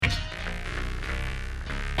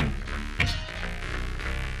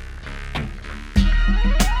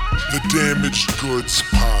The Damaged Goods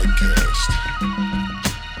Podcast.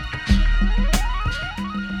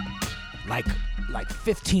 Like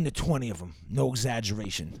 15 to 20 of them, no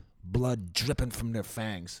exaggeration. Blood dripping from their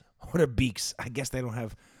fangs or their beaks. I guess they don't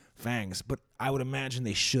have fangs, but I would imagine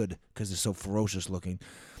they should because they're so ferocious looking.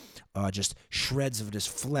 Just shreds of this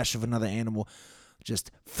flesh of another animal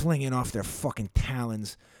just flinging off their fucking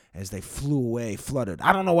talons as they flew away, fluttered.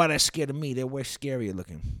 I don't know why they're scared of me. They're way scarier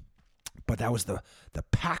looking. But that was the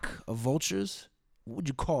pack of vultures. What would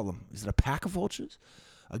you call them? Is it a pack of vultures?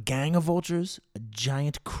 A gang of vultures? A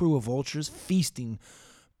giant crew of vultures feasting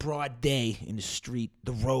broad day in the street,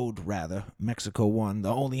 the road rather, Mexico 1,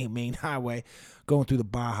 the only main highway going through the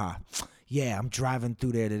Baja. Yeah, I'm driving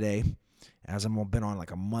through there today as I've been on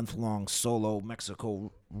like a month-long solo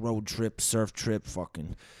Mexico road trip, surf trip,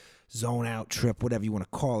 fucking zone out trip, whatever you want to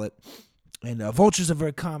call it. And vultures are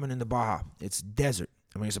very common in the Baja. It's desert.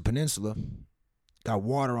 I mean, it's a peninsula. Got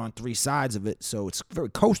water on three sides of it, so it's very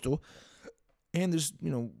coastal. And there's,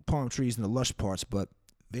 palm trees in the lush parts, but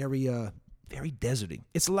very deserty.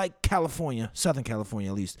 It's like California, Southern California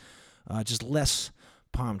at least, just less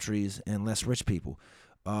palm trees and less rich people.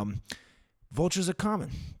 Vultures are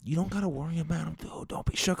common. You don't got to worry about them, dude. Don't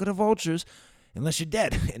be shook of the vultures unless you're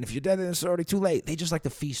dead. And if you're dead, then it's already too late. They just like to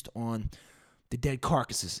feast on the dead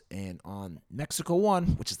carcasses. And on Mexico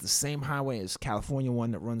 1, which is the same highway as California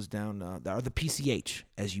 1 that runs down, the PCH,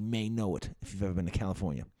 as you may know it if you've ever been to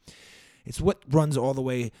California. It's what runs all the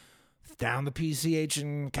way down the PCH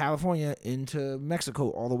in California into Mexico,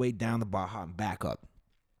 all the way down the Baja and back up.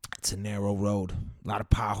 It's a narrow road, a lot of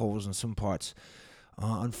potholes in some parts.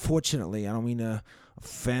 Unfortunately, I don't mean to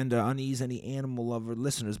offend or unease any animal lover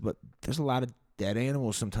listeners, but there's a lot of dead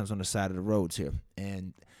animals sometimes on the side of the roads here.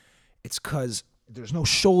 And it's because there's no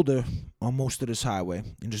shoulder on most of this highway,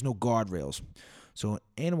 and there's no guardrails. So an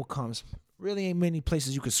animal comes, really ain't many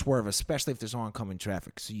places you could swerve, especially if there's oncoming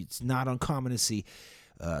traffic. So it's not uncommon to see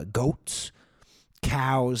goats,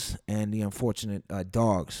 cows, and the unfortunate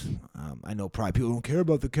dogs. I know probably people don't care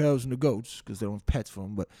about the cows and the goats because they don't have pets for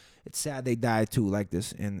them, but it's sad they die too like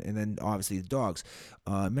this. And then obviously the dogs.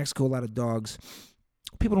 In Mexico, a lot of dogs,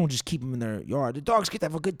 people don't just keep them in their yard. The dogs get to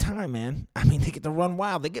have a good time, man. I mean, they get to run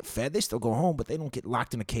wild. They get fed. They still go home, but they don't get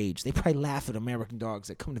locked in a cage. They probably laugh at American dogs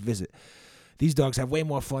that come to visit. These dogs have way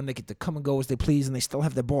more fun. They get to come and go as they please, and they still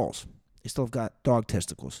have their balls. They still have got dog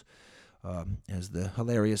testicles. As the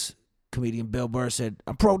hilarious comedian Bill Burr said,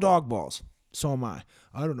 I'm pro dog balls. So am I.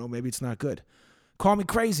 I don't know. Maybe it's not good. Call me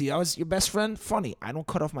crazy. I was your best friend. Funny. I don't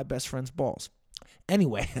cut off my best friend's balls.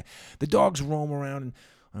 Anyway, the dogs roam around,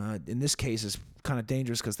 and in this case, it's kind of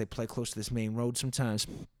dangerous because they play close to this main road sometimes.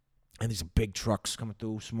 And these are big trucks coming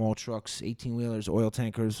through, small trucks, 18-wheelers, oil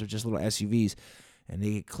tankers, or just little SUVs, and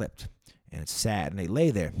they get clipped. And it's sad, and they lay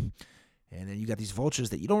there. And then you got these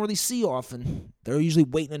vultures that you don't really see often. They're usually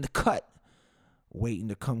waiting in the cut, waiting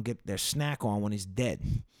to come get their snack on when he's dead.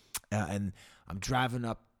 And I'm driving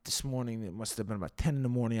up this morning. It must have been about 10 in the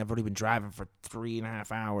morning. I've already been driving for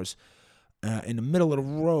 3.5 hours in the middle of the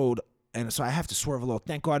road. And so I have to swerve a little.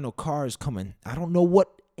 Thank God no car is coming. I don't know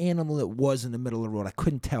what animal it was in the middle of the road. I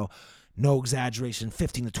couldn't tell. No exaggeration.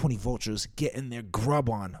 15 to 20 vultures getting their grub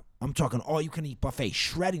on. I'm talking all-you-can-eat buffet,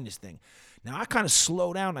 shredding this thing. Now, I kind of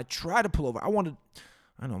slow down. I try to pull over.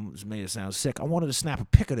 I know this made it sound sick. I wanted to snap a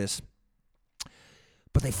pic of this,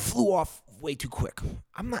 but they flew off way too quick.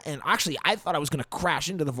 And actually, I thought I was going to crash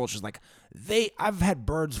into the vultures. I've had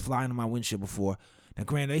birds fly into my windshield before. Now,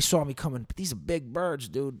 granted, they saw me coming, but these are big birds,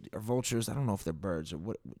 dude, or vultures. I don't know if they're birds or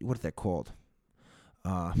what they're called.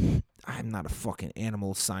 I'm not a fucking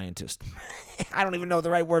animal scientist. I don't even know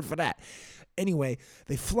the right word for that. Anyway,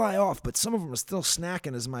 they fly off, but some of them are still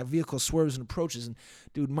snacking as my vehicle swerves and approaches. And,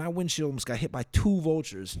 dude, my windshield almost got hit by 2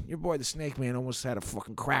 vultures. Your boy, the Snake Man, almost had a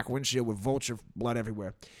fucking cracked windshield with vulture blood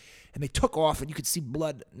everywhere. And they took off, and you could see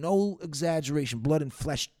blood, no exaggeration, blood and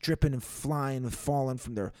flesh dripping and flying and falling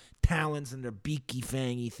from their talons and their beaky,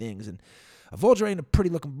 fangy things. And a vulture ain't a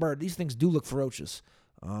pretty-looking bird. These things do look ferocious.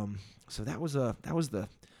 So that was the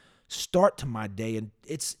start to my day, and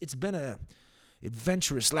it's been a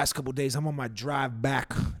adventurous last couple of days. I'm on my drive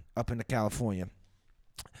back up into California,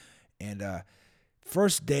 and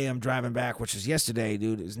first day I'm driving back, which is yesterday,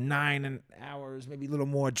 dude. It was 9 hours, maybe a little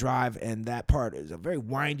more drive, and that part is a very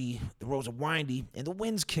windy. The roads are windy, and the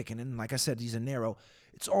wind's kicking. And like I said, these are narrow.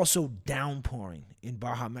 It's also downpouring in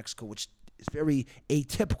Baja, Mexico, which is very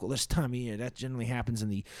atypical this time of year. That generally happens in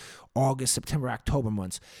the August, September, October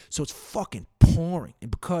months. So it's fucking pouring. And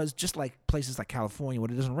because just like places like California, where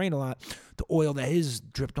it doesn't rain a lot, the oil that is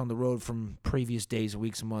dripped on the road from previous days,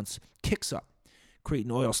 weeks, and months kicks up.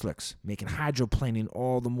 creating oil slicks, making hydroplaning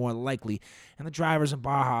all the more likely. And the drivers in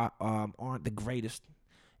Baja aren't the greatest,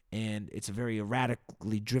 and it's a very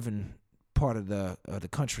erratically driven part of the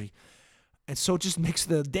country. And so it just makes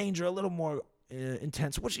the danger a little more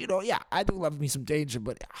intense, which, I do love me some danger,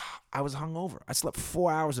 but I was hungover. I slept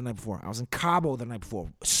 4 hours the night before. I was in Cabo the night before,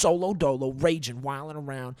 solo dolo, raging, wilding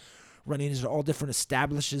around, running into all different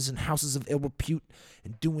establishments and houses of ill repute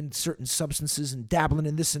and doing certain substances and dabbling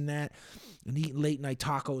in this and that and eating late night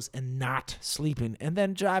tacos and not sleeping and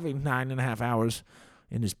then driving 9.5 hours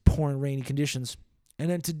in this pouring rainy conditions. And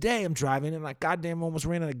then today I'm driving and I goddamn almost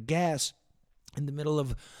ran out of gas in the middle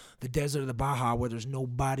of the desert of the Baja where there's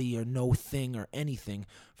nobody or no thing or anything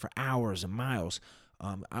for hours and miles.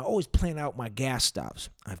 I always plan out my gas stops.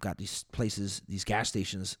 I've got these places, these gas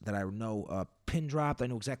stations that I know pin dropped. I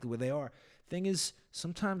know exactly where they are. Thing is,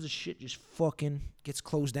 sometimes the shit just fucking gets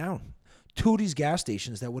closed down. 2 of these gas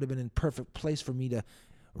stations that would have been in perfect place for me to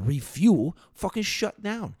refuel fucking shut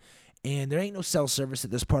down. And there ain't no cell service at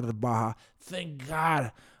this part of the Baja. Thank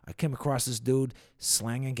God I came across this dude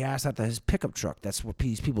slanging gas out of his pickup truck. That's what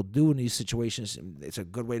these people do in these situations. It's a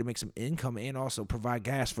good way to make some income and also provide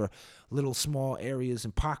gas for little small areas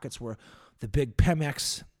and pockets where the big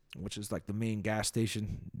Pemex, which is like the main gas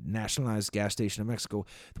station, nationalized gas station in Mexico,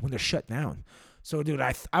 when they're shut down. So, dude,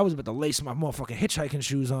 I was about to lace my motherfucking hitchhiking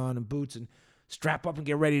shoes on and boots and strap up and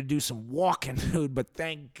get ready to do some walking, dude. But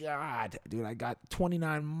thank God, dude, I got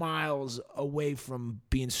 29 miles away from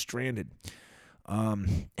being stranded.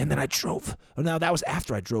 And then I drove. Now, that was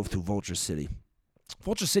after I drove through Vulture City.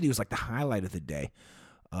 Vulture City was like the highlight of the day.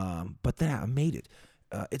 But then I made it.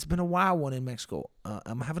 It's been a wild one in Mexico.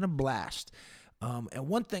 I'm having a blast. And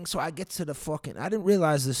one thing, so I get to I didn't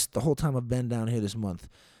realize this the whole time I've been down here this month.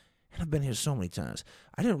 And I've been here so many times.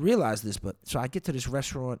 I didn't realize this, but so I get to this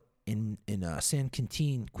restaurant in San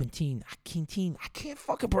Quintin. I can't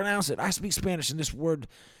fucking pronounce it. I speak Spanish, and this word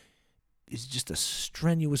is just a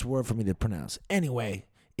strenuous word for me to pronounce. Anyway,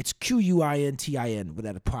 it's Quintin with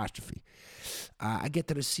that apostrophe. I get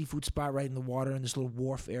to the seafood spot right in the water in this little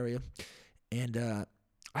wharf area, and I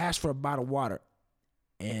asked for a bottle of water.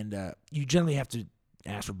 And you generally have to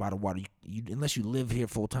ask for a bottle of water. You unless you live here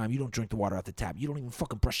full time, you don't drink the water out the tap. You don't even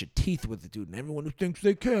fucking brush your teeth with it, dude. And everyone who thinks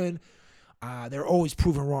they can, they're always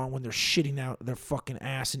proven wrong when they're shitting out their fucking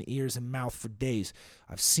ass and ears and mouth for days.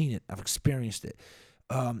 I've seen it. I've experienced it.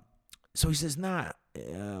 So he says, nah,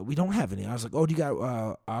 we don't have any. I was like, oh, do you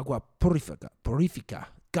got agua purifica?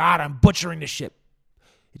 God, I'm butchering this shit.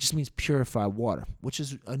 It just means purified water, which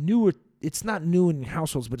is it's not new in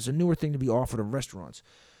households, but it's a newer thing to be offered in restaurants.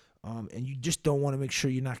 And you just don't want to make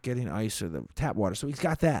sure you're not getting ice or the tap water. So he's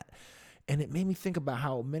got that. And it made me think about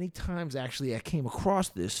how many times actually I came across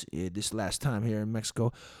this last time here in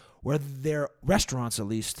Mexico, where their restaurants, at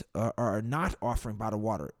least, are not offering bottled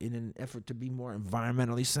water in an effort to be more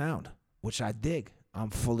environmentally sound, which I dig.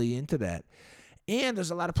 I'm fully into that. And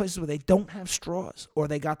there's a lot of places where they don't have straws, or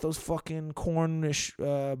they got those fucking cornish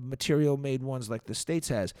material-made ones like the States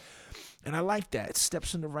has. And I like that. It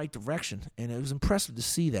steps in the right direction, and it was impressive to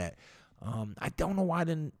see that. I don't know why I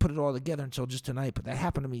didn't put it all together until just tonight, but that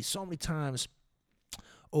happened to me so many times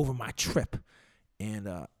over my trip. And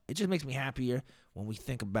it just makes me happier when we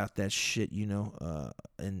think about that shit,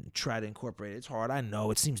 and try to incorporate it. It's hard. I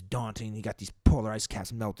know. It seems daunting. You got these polar ice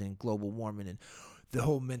caps melting, global warming, and the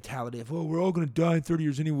whole mentality of, we're all going to die in 30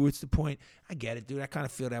 years anyway. What's the point? I get it, dude. I kind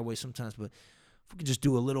of feel that way sometimes. But if we could just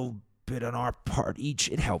do a little bit on our part each,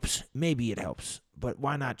 it helps. Maybe it helps. But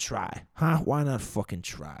why not try? Huh? Why not fucking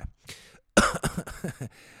try?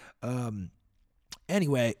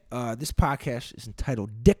 Anyway, this podcast is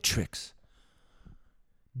entitled Dick Tricks.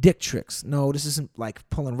 Dick tricks. No, this isn't like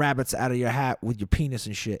pulling rabbits out of your hat with your penis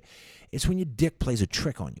and shit. It's when your dick plays a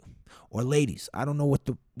trick on you. Or ladies. I don't know what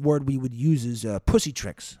the word we would use is. Pussy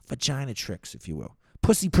tricks. Vagina tricks, if you will.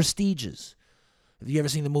 Pussy prestiges. Have you ever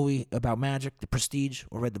seen the movie about magic, The Prestige,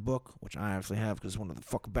 or read the book, which I actually have because it's one of the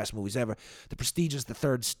fucking best movies ever. The Prestige is the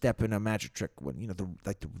third step in a magic trick when, the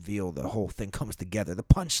reveal, the whole thing comes together. The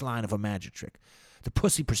punchline of a magic trick. The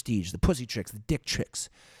pussy prestige, the pussy tricks, the dick tricks.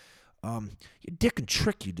 Your dick can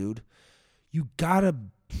trick you, dude. You gotta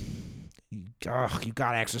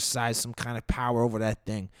exercise some kind of power over that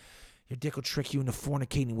thing. Your dick will trick you into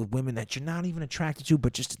fornicating with women that you're not even attracted to,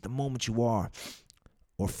 but just at the moment you are.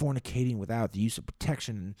 Or fornicating without the use of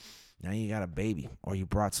protection, and now you got a baby. Or you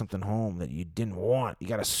brought something home that you didn't want. You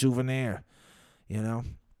got a souvenir, And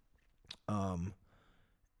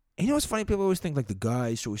what's funny? People always think, like, the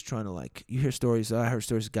guys are always trying to, like, you hear stories, I heard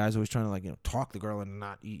stories of guys always trying to, like, talk the girl and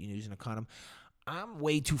not using a condom. I'm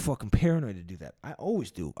way too fucking paranoid to do that. I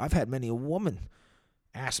always do. I've had many a woman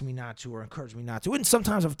ask me not to or encourage me not to. And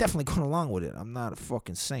sometimes I've definitely gone along with it. I'm not a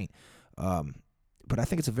fucking saint. But I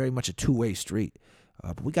think it's very much a two-way street.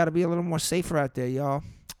 But we got to be a little more safer out there, y'all.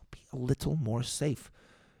 Be a little more safe.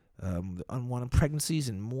 The unwanted pregnancies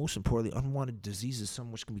and most importantly, unwanted diseases,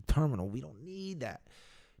 some which can be terminal. We don't need that.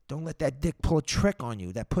 Don't let that dick pull a trick on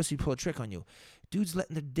you. That pussy pull a trick on you. Dudes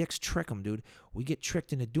letting their dicks trick them, dude. We get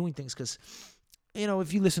tricked into doing things because,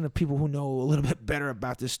 if you listen to people who know a little bit better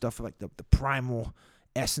about this stuff, like the primal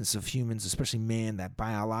essence of humans, especially man, that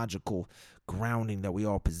biological grounding that we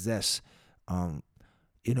all possess,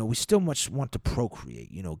 we still much want to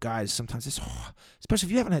procreate. Guys, sometimes it's hard, especially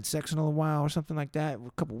if you haven't had sex in a while or something like that,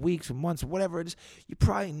 a couple weeks or months or whatever it is, you're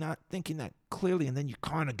probably not thinking that clearly, and then you're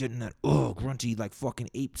kind of getting that, grunty, like fucking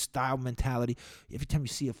ape style mentality. Every time you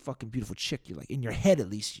see a fucking beautiful chick, you're like, in your head at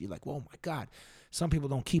least, you're like, oh my God. Some people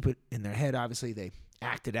don't keep it in their head. Obviously, they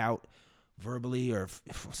act it out verbally or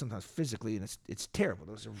sometimes physically, and it's terrible.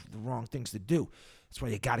 Those are the wrong things to do. That's why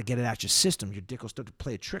you got to get it out your system. Your dick will start to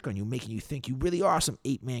play a trick on you, making you think you really are some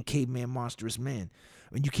ape-man, caveman, monstrous man.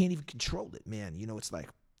 I mean, you can't even control it, man. It's like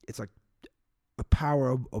a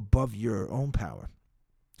power above your own power.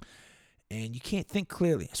 And you can't think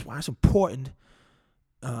clearly. That's why it's important.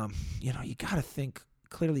 You got to think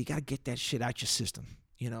clearly. You got to get that shit out your system.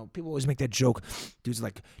 People always make that joke. Dudes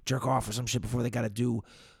like jerk off or some shit before they got to do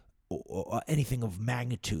or anything of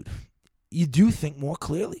magnitude. You do think more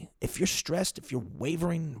clearly. If you're stressed, if you're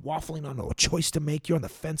wavering, waffling on a choice to make, you're on the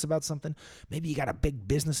fence about something, maybe you got a big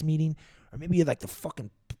business meeting, or maybe you're like the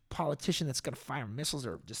fucking politician that's going to fire missiles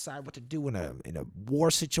or decide what to do in a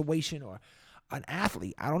war situation, or an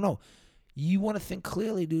athlete. I don't know. You want to think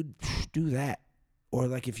clearly, dude, do that. Or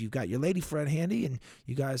like if you've got your lady friend handy and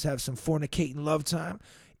you guys have some fornicating love time,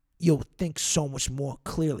 you'll think so much more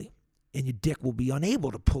clearly, and your dick will be unable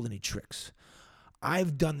to pull any tricks.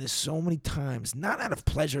 I've done this so many times, not out of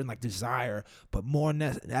pleasure and like desire, but more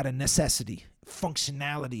out of necessity,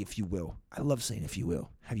 functionality, if you will. I love saying if you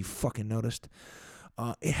will. Have you fucking noticed?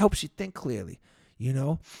 It helps you think clearly,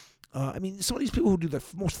 some of these people who do the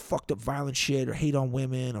most fucked up violent shit or hate on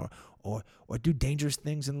women or do dangerous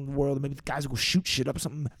things in the world, maybe the guys who go shoot shit up or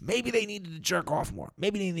something, maybe they needed to jerk off more.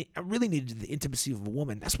 Maybe they really needed the intimacy of a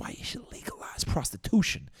woman. That's why you should legalize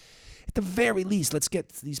prostitution. At the very least, let's get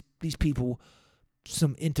these people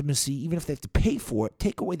some intimacy, even if they have to pay for it.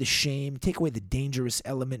 Take away the shame, take away the dangerous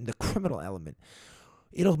element and the criminal element.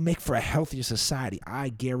 It'll make for a healthier society. I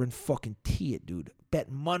guarantee it, dude.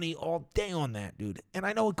 Bet money all day on that, dude. And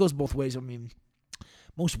I know it goes both ways. I mean,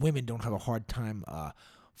 most women don't have a hard time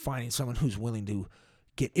finding someone who's willing to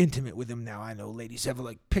get intimate with them. Now, I know ladies have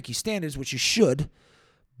like picky standards, which you should.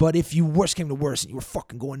 But if you worst came to worst and you were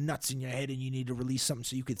fucking going nuts in your head and you need to release something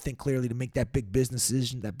so you could think clearly to make that big business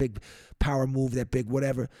decision, that big power move, that big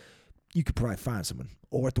whatever, you could probably find someone.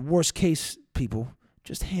 Or at the worst case, people,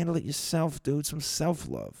 just handle it yourself, dude. Some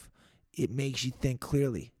self-love. It makes you think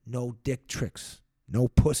clearly. No dick tricks. No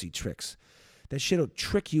pussy tricks. That shit'll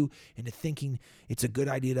trick you into thinking it's a good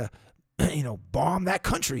idea to bomb that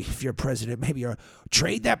country if you're president, maybe, or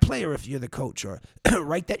trade that player if you're the coach, or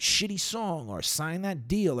write that shitty song, or sign that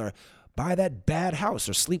deal, or buy that bad house,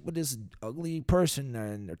 or sleep with this ugly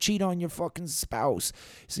person, or cheat on your fucking spouse.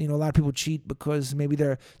 So, a lot of people cheat because maybe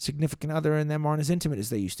their significant other and them aren't as intimate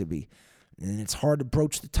as they used to be. And it's hard to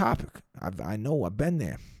broach the topic. I know, I've been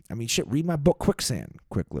there. I mean, shit, read my book, Quicksand.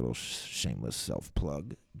 Quick little shameless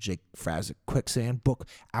self-plug. Jake Frazic, Quicksand book,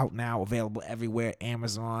 out now, available everywhere.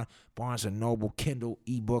 Amazon, Barnes & Noble, Kindle,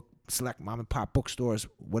 ebook, select mom and pop bookstores,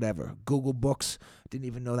 whatever. Google Books. Didn't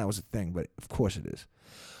even know that was a thing, but of course it is.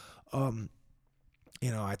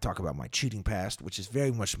 I talk about my cheating past, which is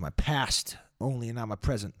very much my past only and not my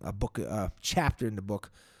present. A book, chapter in the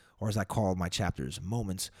book, or as I call my chapters,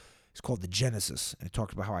 moments. It's called The Genesis, and it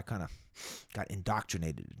talks about how I kind of got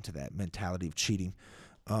indoctrinated into that mentality of cheating.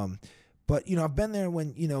 But, I've been there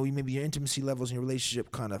when, maybe your intimacy levels in your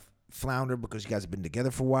relationship kind of flounder because you guys have been together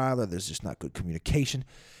for a while, or there's just not good communication.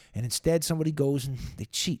 And instead, somebody goes and they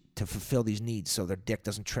cheat to fulfill these needs so their dick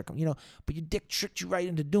doesn't trick them, But your dick tricked you right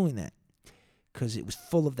into doing that because it was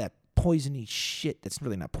full of that poisony shit that's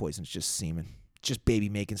really not poison. It's just semen. It's just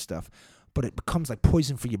baby-making stuff. But it becomes like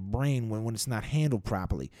poison for your brain when it's not handled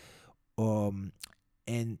properly. And,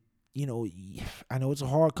 I know it's a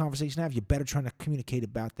hard conversation to have. You're better trying to communicate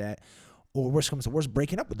about that. Or worse comes to worse,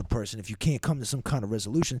 breaking up with the person if you can't come to some kind of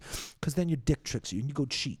resolution, because then your dick tricks you and you go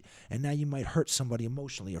cheat. And now you might hurt somebody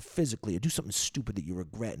emotionally or physically or do something stupid that you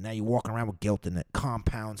regret. And now you're walking around with guilt and it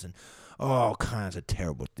compounds and all kinds of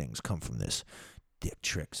terrible things come from this. Dick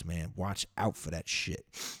tricks, man. Watch out for that shit.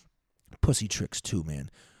 Pussy tricks too, man.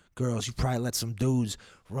 Girls, you probably let some dudes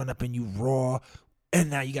run up in you raw And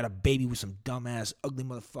now you got a baby with some dumbass, ugly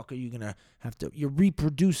motherfucker. You're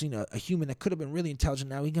reproducing a human that could have been really intelligent.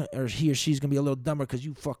 Now he or she's going to be a little dumber because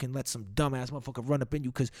you fucking let some dumbass motherfucker run up in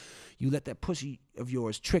you because you let that pussy of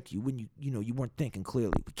yours trick you when you weren't thinking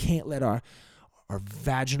clearly. We can't let our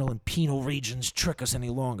vaginal and penile regions trick us any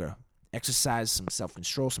longer. Exercise some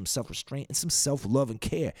self-control, some self-restraint, and some self-love and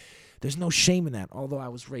care. There's no shame in that. Although I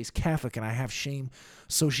was raised Catholic and I have shame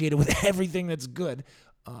associated with everything that's good,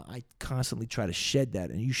 I constantly try to shed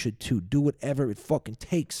that, and you should too. Do whatever it fucking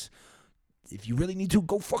takes. If you really need to,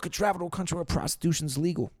 go fucking travel to a country where prostitution's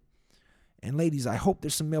legal. And ladies, I hope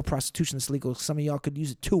there's some male prostitution that's legal. Some of y'all could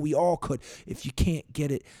use it too. We all could. If you can't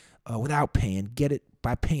get it without paying, get it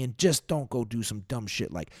by paying. Just don't go do some dumb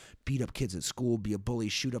shit like beat up kids at school, be a bully,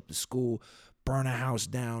 shoot up the school, burn a house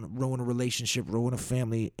down, ruin a relationship, ruin a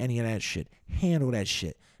family, any of that shit. Handle that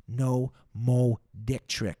shit. No more dick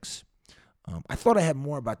tricks. I thought I had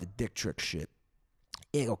more about the dick trick shit.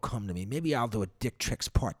 It'll come to me. Maybe I'll do a dick tricks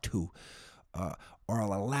part 2, or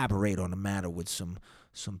I'll elaborate on the matter with some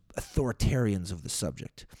authoritarians of the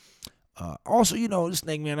subject. Also, this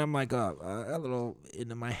thing, man, I'm like a little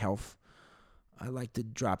into my health. I like to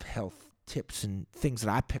drop health tips and things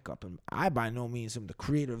that I pick up, and I by no means am the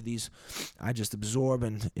creator of these. I just absorb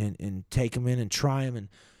and take them in and try them, and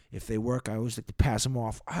if they work, I always like to pass them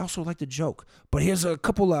off. I also like to joke, but here's a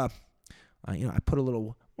couple I put a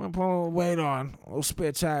little weight on, a little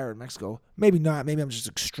spare tire in Mexico. Maybe not. Maybe I'm just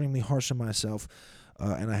extremely harsh on myself,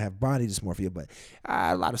 and I have body dysmorphia. But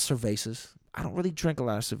a lot of cervezas. I don't really drink a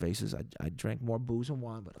lot of cervezas. I drank more booze and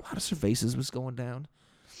wine, but a lot of cervezas was going down.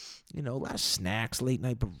 A lot of snacks, late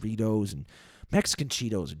night burritos, and Mexican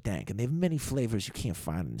Cheetos are dank, and they have many flavors you can't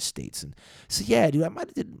find in the States. And so, yeah, dude, I might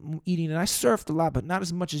have did eating, and I surfed a lot, but not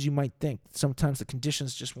as much as you might think. Sometimes the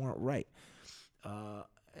conditions just weren't right.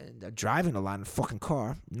 And driving a lot in a fucking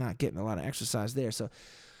car, not getting a lot of exercise there. So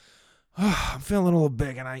I'm feeling a little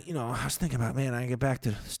big, and I was thinking about, man, I get back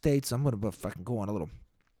to the States, I'm gonna fucking go on a little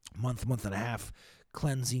month and a half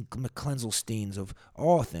cleanselsteins of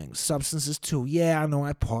all things, substances too. Yeah, I know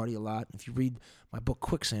I party a lot. If you read my book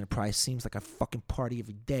Quicksand, it probably seems like I fucking party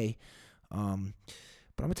every day. But I'm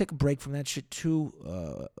gonna take a break from that shit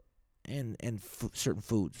too, and certain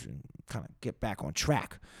foods, and kind of get back on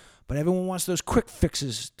track. But everyone wants those quick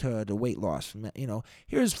fixes to the weight loss.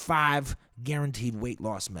 Here's 5 guaranteed weight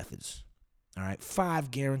loss methods. All right, 5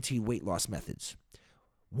 guaranteed weight loss methods.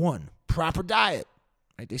 1, proper diet.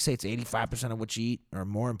 Right? They say it's 85% of what you eat, or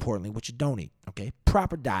more importantly, what you don't eat. Okay,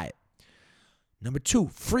 proper diet. Number 2,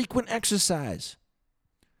 frequent exercise.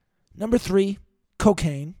 Number 3,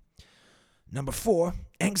 cocaine. Number 4,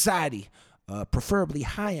 anxiety. Preferably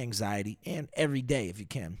high anxiety, and every day if you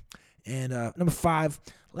can. And number 5,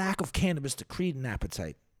 lack of cannabis to create an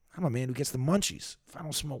appetite. I'm a man who gets the munchies. If I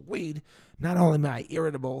don't smoke weed, not only am I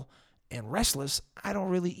irritable and restless, I don't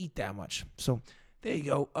really eat that much. So there you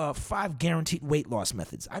go. 5 guaranteed weight loss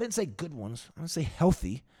methods. I didn't say good ones. I didn't say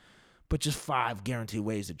healthy, but just 5 guaranteed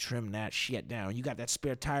ways to trim that shit down. You got that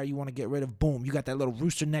spare tire you want to get rid of? Boom. You got that little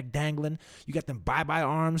rooster neck dangling. You got them bye-bye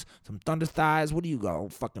arms, some thunder thighs. What do you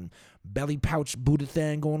got? Fucking belly pouch Buddha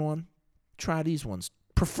thing going on? Try these ones.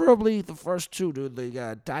 Preferably the first 2, dude,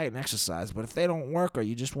 the diet and exercise. But if they don't work or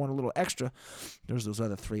you just want a little extra, there's those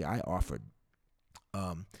other 3 I offered.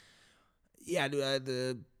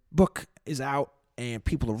 The book is out and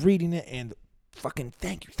people are reading it, and fucking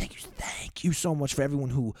thank you so much for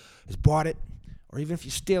everyone who has bought it, or even if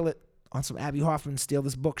you steal it on some Abby Hoffman steal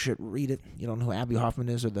this book shit, read it. You don't know who Abby Hoffman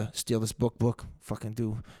is, or the steal this book. Fucking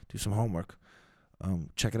do some homework.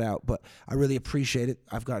 Check it out. But I really appreciate it.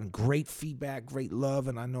 I've gotten great feedback, great love,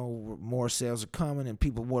 and I know more sales are coming, and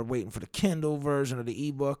people were waiting for the Kindle version of the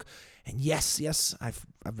ebook. And yes, I've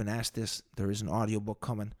been asked this. There is an audiobook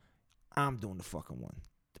coming. I'm doing the fucking one.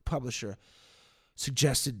 The publisher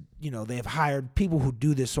suggested, they have hired people who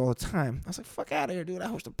do this all the time. I was like, fuck out of here, dude. I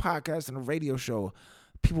host a podcast and a radio show.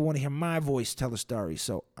 People want to hear my voice tell a story,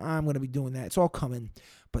 so I'm going to be doing that. It's all coming.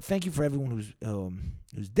 But thank you for everyone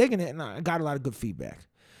who's digging it, and I got a lot of good feedback.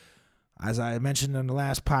 As I mentioned on the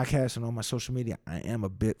last podcast and on my social media, I am a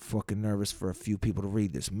bit fucking nervous for a few people to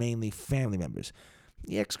read this, mainly family members.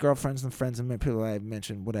 The ex-girlfriends and friends and people I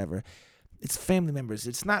mentioned, whatever. It's family members.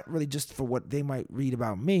 It's not really just for what they might read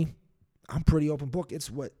about me. I'm pretty open book. It's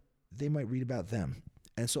what they might read about them.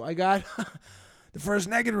 And so I got the first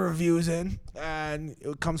negative reviews in, and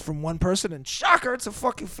it comes from one person, and shocker, it's a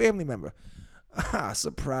fucking family member.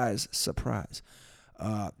 Surprise.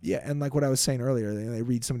 And like what I was saying earlier, they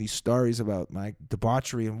read some of these stories about my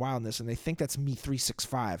debauchery and wildness, and they think that's me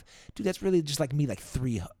 365. Dude, that's really just like me, like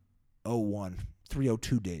 301,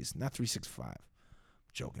 302 days, not 365.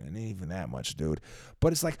 Joking, it ain't even that much, dude.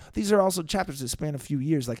 But it's like, these are also chapters that span a few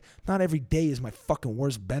years. Like, not every day is my fucking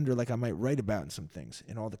worst bender like I might write about in some things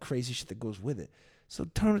and all the crazy shit that goes with it. So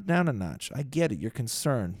tone it down a notch. I get it, you're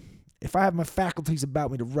concerned. If I have my faculties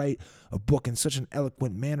about me to write a book in such an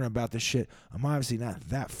eloquent manner about this shit, I'm obviously not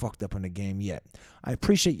that fucked up in the game yet. I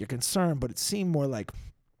appreciate your concern, but it seemed more like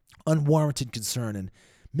unwarranted concern and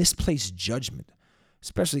misplaced judgment.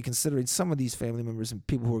 Especially considering some of these family members and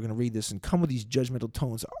people who are going to read this and come with these judgmental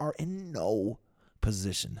tones are in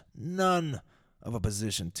none of a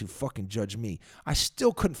position to fucking judge me. I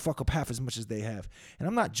still couldn't fuck up half as much as they have. And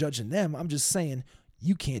I'm not judging them. I'm just saying,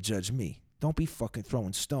 you can't judge me. Don't be fucking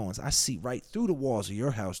throwing stones. I see right through the walls of your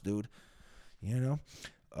house, dude. You know?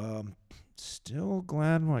 Still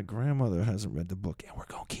glad my grandmother hasn't read the book, and we're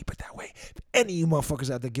going to keep it that way. If any of you motherfuckers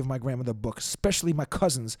out there give my grandmother a book, especially my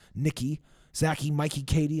cousins, Nikki, Zachy, Mikey,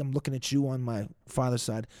 Katie, I'm looking at you on my father's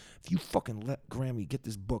side. If you fucking let Grammy get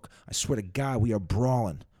this book, I swear to God, we are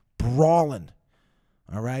brawling. Brawling.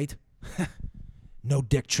 All right? No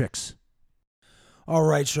dick tricks. All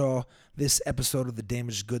right, y'all. This episode of the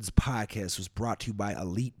Damaged Goods podcast was brought to you by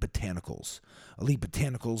Elite Botanicals. Elite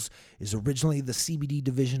Botanicals is originally the CBD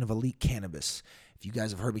division of Elite Cannabis. If you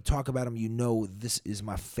guys have heard me talk about them, you know this is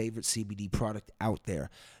my favorite CBD product out there.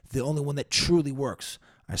 The only one that truly works.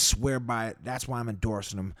 I swear by it. That's why I'm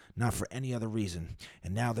endorsing them, not for any other reason.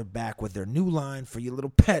 And now they're back with their new line for your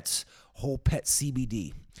little pets, Whole Pet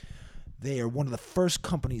CBD. They are one of the first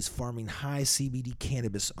companies farming high CBD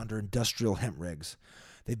cannabis under industrial hemp regs.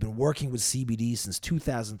 They've been working with CBD since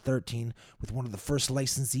 2013 with one of the first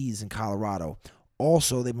licensees in Colorado.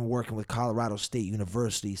 Also, they've been working with Colorado State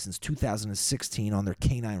University since 2016 on their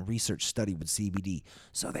canine research study with CBD,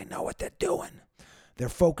 so they know what they're doing. Their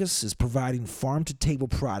focus is providing farm-to-table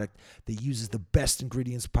product that uses the best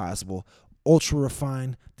ingredients possible,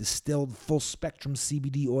 ultra-refined, distilled, full-spectrum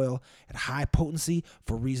CBD oil at high potency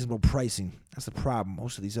for reasonable pricing. That's the problem.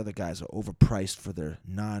 Most of these other guys are overpriced for their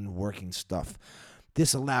non-working stuff.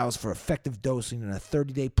 This allows for effective dosing and a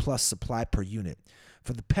 30-day plus supply per unit.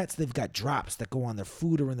 For the pets, they've got drops that go on their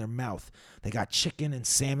food or in their mouth. They got chicken and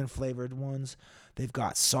salmon flavored ones. They've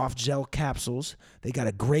got soft gel capsules. They got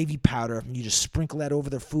a gravy powder, and you just sprinkle that over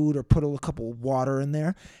their food or put a couple of water in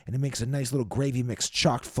there, and it makes a nice little gravy mix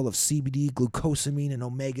chock full of CBD, glucosamine, and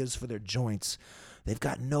omegas for their joints. They've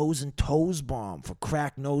got nose and toes balm for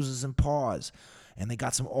cracked noses and paws, and they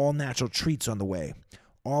got some all-natural treats on the way.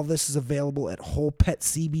 All this is available at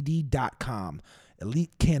WholePetCBD.com.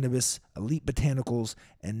 Elite Cannabis, Elite Botanicals,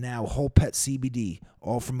 and now Whole Pet CBD,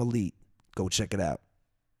 all from Elite. Go check it out.